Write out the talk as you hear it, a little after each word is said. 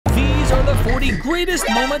These are the 40 greatest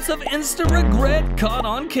moments of instant regret caught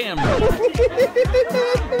on camera.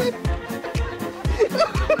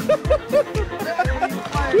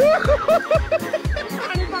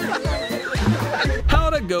 How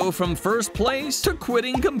to go from first place to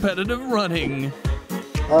quitting competitive running.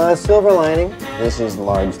 Silver lining, this is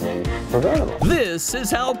largely preventable. This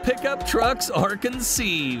is how pickup trucks are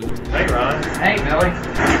conceived. Hey, Ron. Hey, Billy.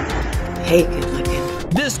 Hey, good looking.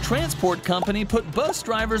 This transport company put bus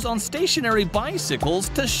drivers on stationary bicycles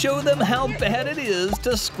to show them how bad it is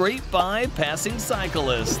to scrape by passing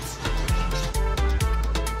cyclists.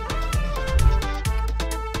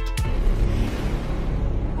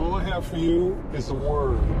 All I have for you is a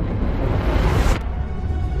word.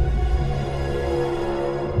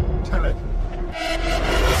 Tell it.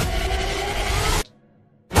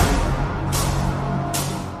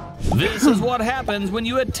 This is what happens when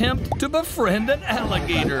you attempt to befriend an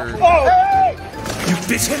alligator. Oh! Hey! You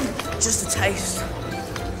bit him? Just a taste.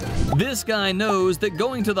 This guy knows that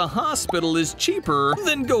going to the hospital is cheaper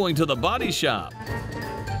than going to the body shop.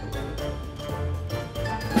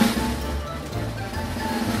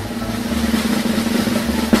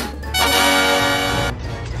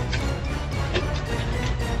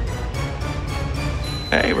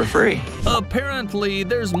 Hey, we're free. Apparently,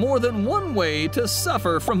 there's more than one way to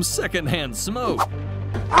suffer from secondhand smoke.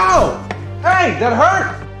 Ow! Hey, that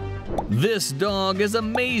hurt! This dog is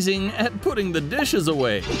amazing at putting the dishes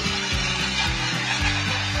away.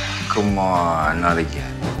 Come on, not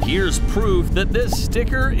again. Here's proof that this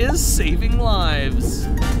sticker is saving lives.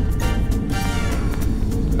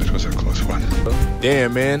 That was a close one.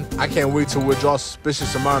 Damn, man. I can't wait to withdraw a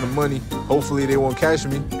suspicious amount of money. Hopefully they won't catch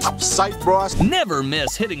me. Sight, bros. Never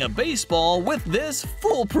miss hitting a baseball with this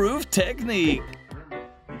foolproof technique.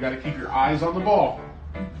 You gotta keep your eyes on the ball.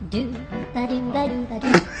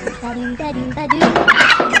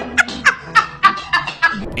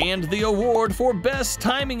 And the award for best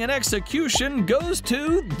timing and execution goes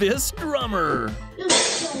to this drummer. You're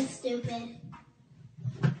so stupid.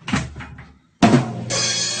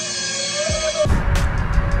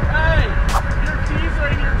 Hey! Your keys are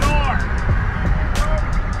in your door!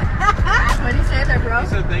 What did you say there, bro? He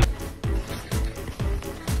said thank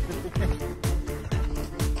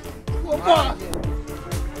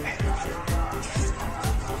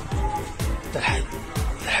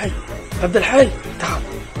عبد الحي تعال.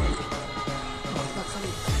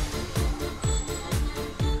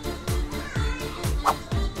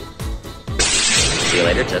 See you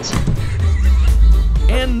later, Tits.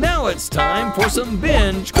 And now it's time for some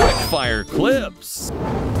binge quickfire clips.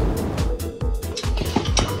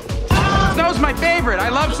 Snow's my favorite. I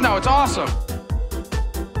love snow. It's awesome.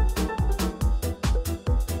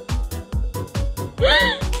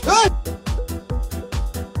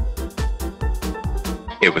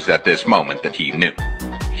 It was at this moment that he knew.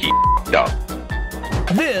 He f***ed up.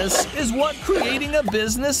 This is what creating a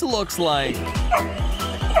business looks like.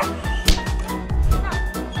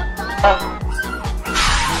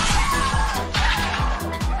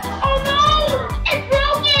 Oh no! It's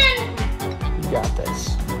broken! You got this.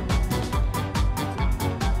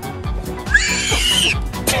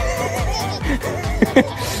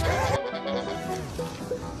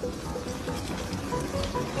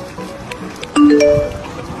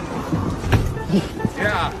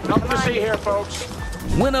 Yeah, nothing to see here, folks.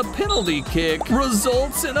 When a penalty kick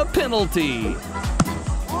results in a penalty.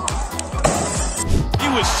 He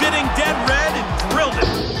was sitting dead red and drilled it.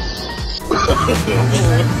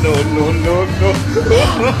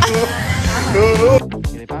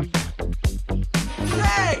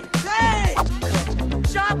 Hey! Hey!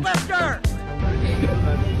 Shoplifter!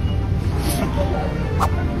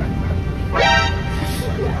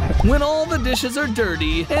 When all the dishes are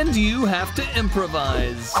dirty and you have to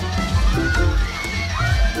improvise.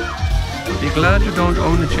 Be glad you don't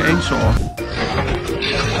own a chainsaw.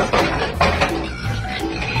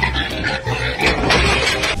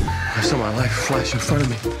 I saw my life flash in front of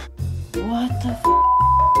me. What the f?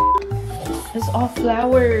 It's all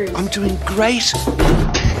flowers. I'm doing great.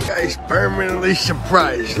 Guy's permanently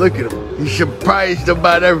surprised. Look at him. He's surprised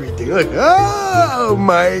about everything. Look. Oh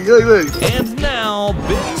my. Look. And now,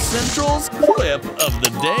 Big Central's clip of the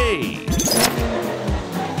day.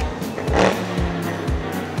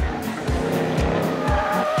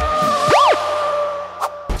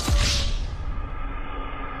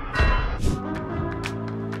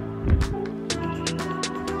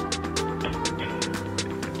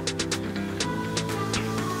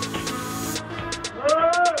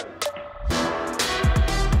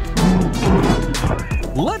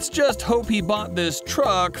 Let's just hope he bought this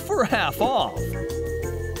truck for half off.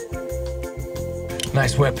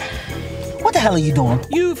 Nice whip. What the hell are you doing?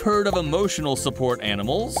 You've heard of emotional support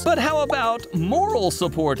animals, but how about moral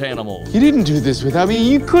support animals? You didn't do this without me.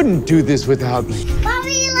 You couldn't do this without me. What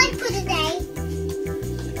would you like for the day?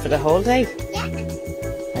 For the whole day? Yeah.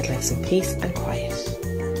 I'd like some peace and quiet.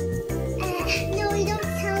 No, we don't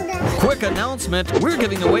tell them. Quick announcement, we're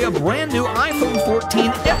giving away a brand new iPhone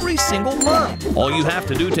 14 every single month. All you have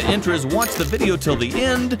to do to enter is watch the video till the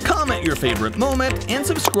end, comment your favorite moment, and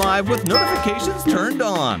subscribe with notifications turned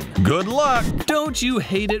on. Good luck! Don't you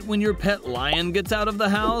hate it when your pet lion gets out of the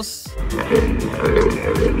house?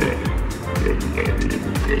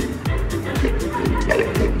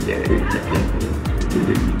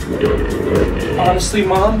 Honestly,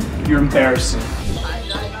 Mom, you're embarrassing.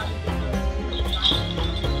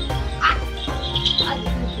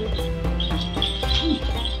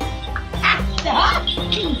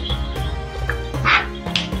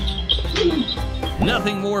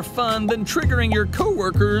 Nothing more fun than triggering your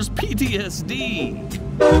coworkers' PTSD.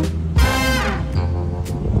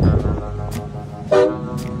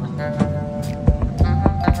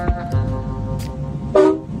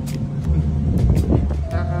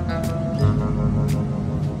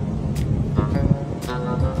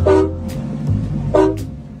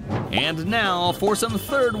 And now for some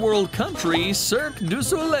third world country Cirque du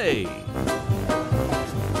Soleil.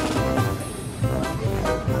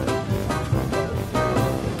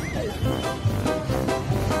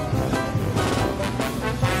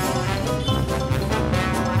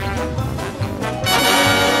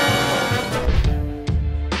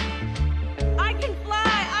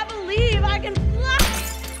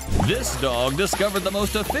 This dog discovered the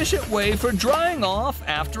most efficient way for drying off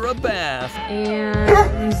after a bath.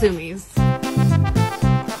 And zoomies.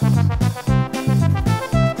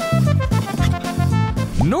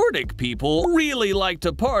 Nordic people really like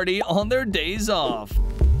to party on their days off.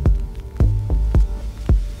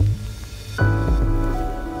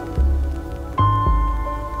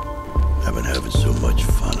 I've been having so much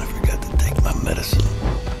fun, I forgot to take my medicine.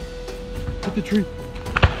 Hit the tree.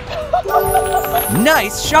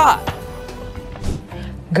 Nice shot.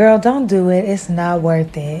 Girl, don't do it. It's not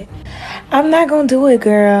worth it. I'm not gonna do it,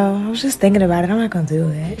 girl. I was just thinking about it. I'm not gonna do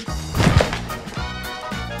it.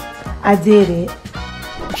 I did it.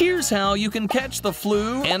 Here's how you can catch the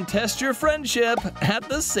flu and test your friendship at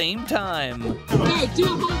the same time. Hey,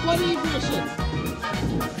 do my buddy impression.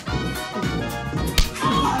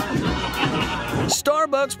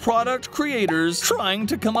 Starbucks product creators trying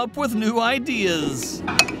to come up with new ideas.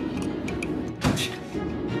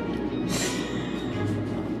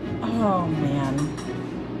 Oh, man.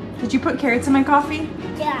 Did you put carrots in my coffee?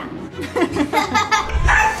 Yeah.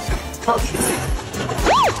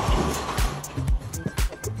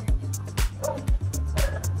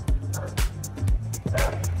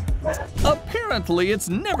 Apparently, it's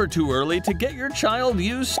never too early to get your child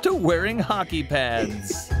used to wearing hockey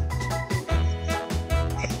pads.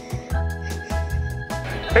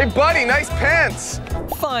 Hey, buddy, nice pants.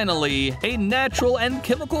 Finally, a natural and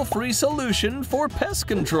chemical-free solution for pest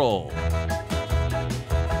control.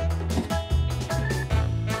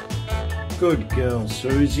 Good girl,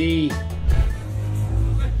 Susie.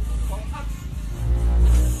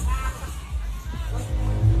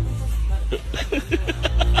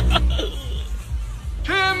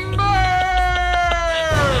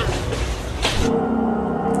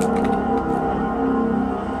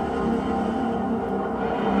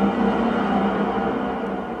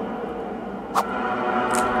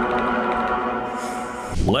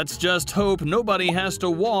 Let's just hope nobody has to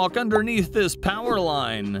walk underneath this power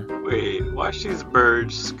line. Wait, watch these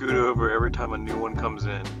birds scoot over every time a new one comes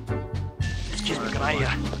in. Excuse me, can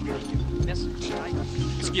I, miss?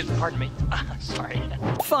 Excuse me, pardon me. Sorry.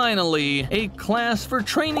 Finally, a class for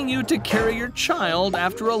training you to carry your child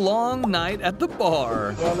after a long night at the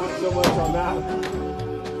bar. Well, not so much on that.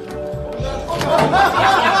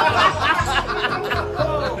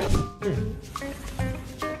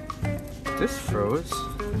 This froze.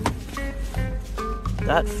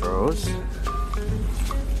 That froze.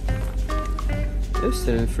 This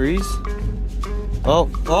didn't freeze. Oh.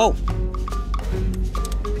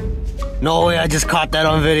 No way, I just caught that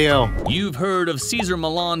on video. You've heard of Cesar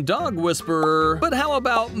Millan Dog Whisperer, but how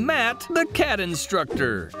about Matt, the cat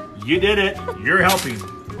instructor? You did it. You're helping.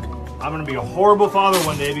 I'm gonna be a horrible father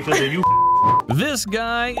one day because of you. This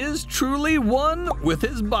guy is truly one with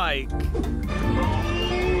his bike.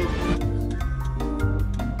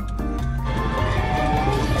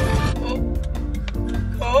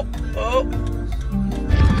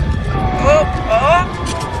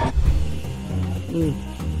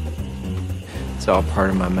 It's all part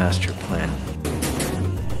of my master plan.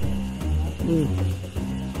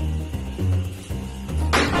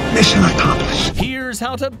 Mission accomplished. Here's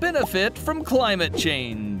how to benefit from climate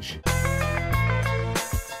change.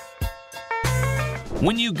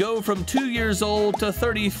 When you go from 2 years old to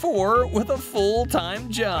 34 with a full-time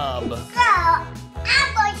job. So, I'm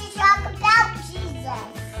going to talk about Jesus.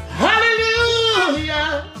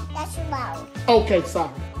 Hallelujah! That's loud. Okay, sorry.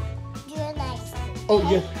 Do it nice. Oh,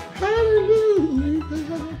 yeah. Hallelujah.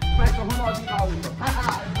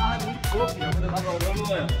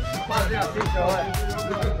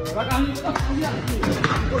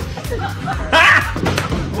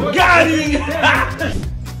 Got him!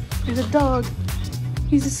 There's a dog.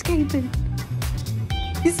 He's escaping.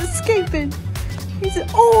 He's escaping.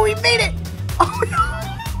 Oh, he made it! Oh no!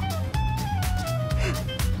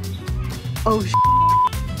 Oh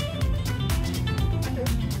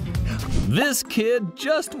This kid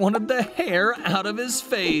just wanted the hair out of his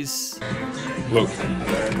face. Look.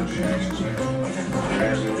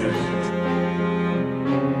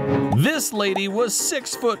 This lady was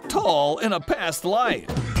 6 foot tall in a past life.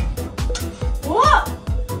 What?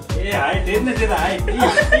 Yeah, I didn't do that.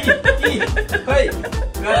 Hey.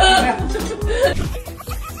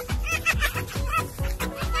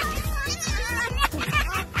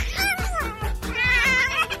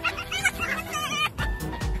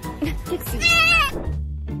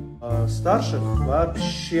 Старших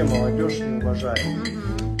вообще молодежь не уважает.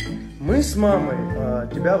 Мы с мамой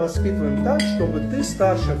тебя воспитываем так, чтобы ты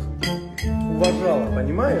старших уважала,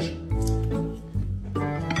 понимаешь?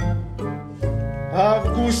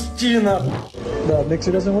 Августина! The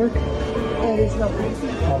mixer doesn't work? It is not working.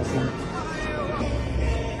 Awesome.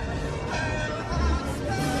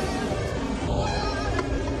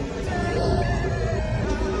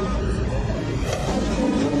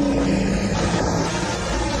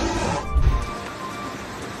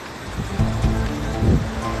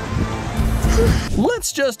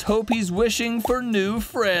 Let's just hope he's wishing for new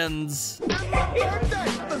friends.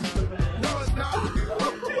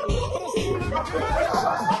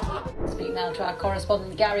 Speak now to our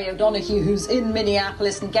correspondent Gary O'Donoghue, who's in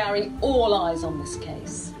Minneapolis. And Gary, all eyes on this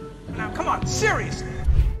case. Now, come on, seriously.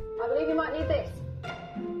 I believe you might need this.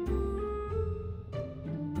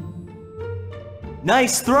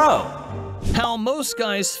 Nice throw. How most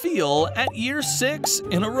guys feel at year 6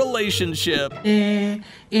 in a relationship. Et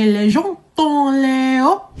les gens sont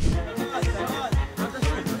Léo.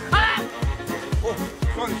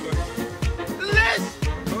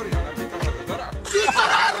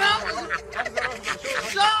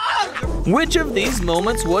 Which of these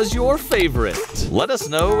moments was your favorite? Let us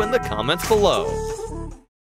know in the comments below.